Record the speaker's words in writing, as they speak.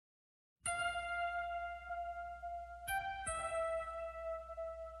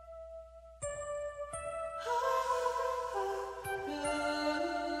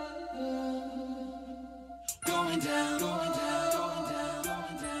down, going down, going down,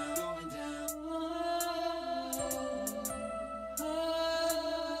 going down, going down.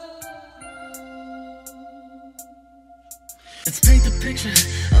 Let's paint the picture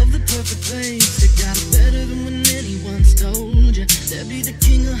of the perfect place. It got it better than when anyone's told you. They'll be the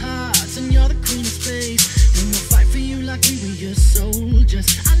king of hearts and you're the queen of space. Then we'll fight for you like we were your soldiers.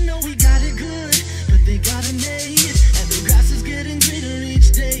 I know we got it good, but they got it made. And the grass is getting greener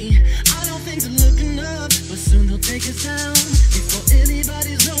each day. I know things are looking up, but soon they'll take us down before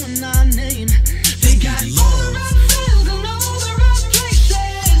anybody's knowing our name. They got all the right friends and all the right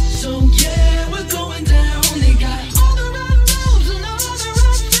places. So yeah, we're going down. They got all the right moves and all the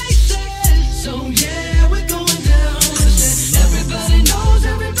right faces. So yeah, we're going down. Everybody knows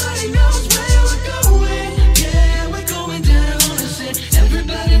where we're going. Yeah, we're going down. I said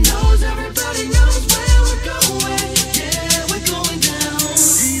everybody knows where we're going. Yeah, we're going down.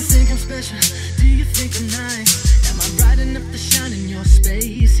 Do you think I'm special? Do you think I'm nice? Am I bright enough to shine in your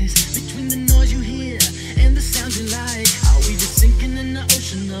spaces? Between the noise you hear and the sounds you like, are we just sinking in the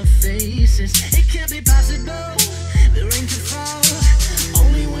ocean of faces? It can't be possible. The rain can fall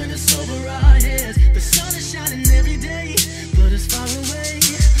only when it's over our heads. The sun is shining every day, but it's far away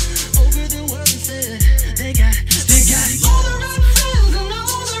over the world instead. They got all the right friends and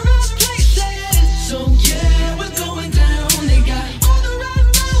all the right places. So yeah, we're going down. They got all the right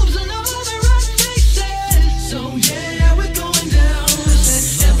moves and all the right faces. So yeah, we're going down.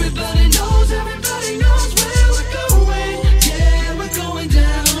 Everybody knows where we're going. Yeah, we're going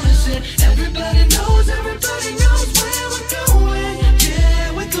down. I said everybody knows where we're going.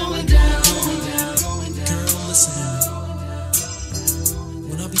 Yeah, we're going down. Girl, listen to me.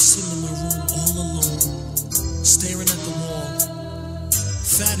 When I be sitting in my room all alone, staring at the wall,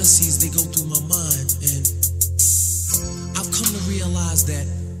 fantasies, they go through my mind, and I've come to realize that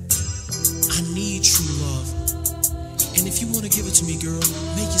I need true love. And if you want to give it to me, girl,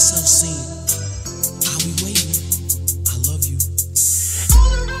 make yourself seen. I'll be waiting.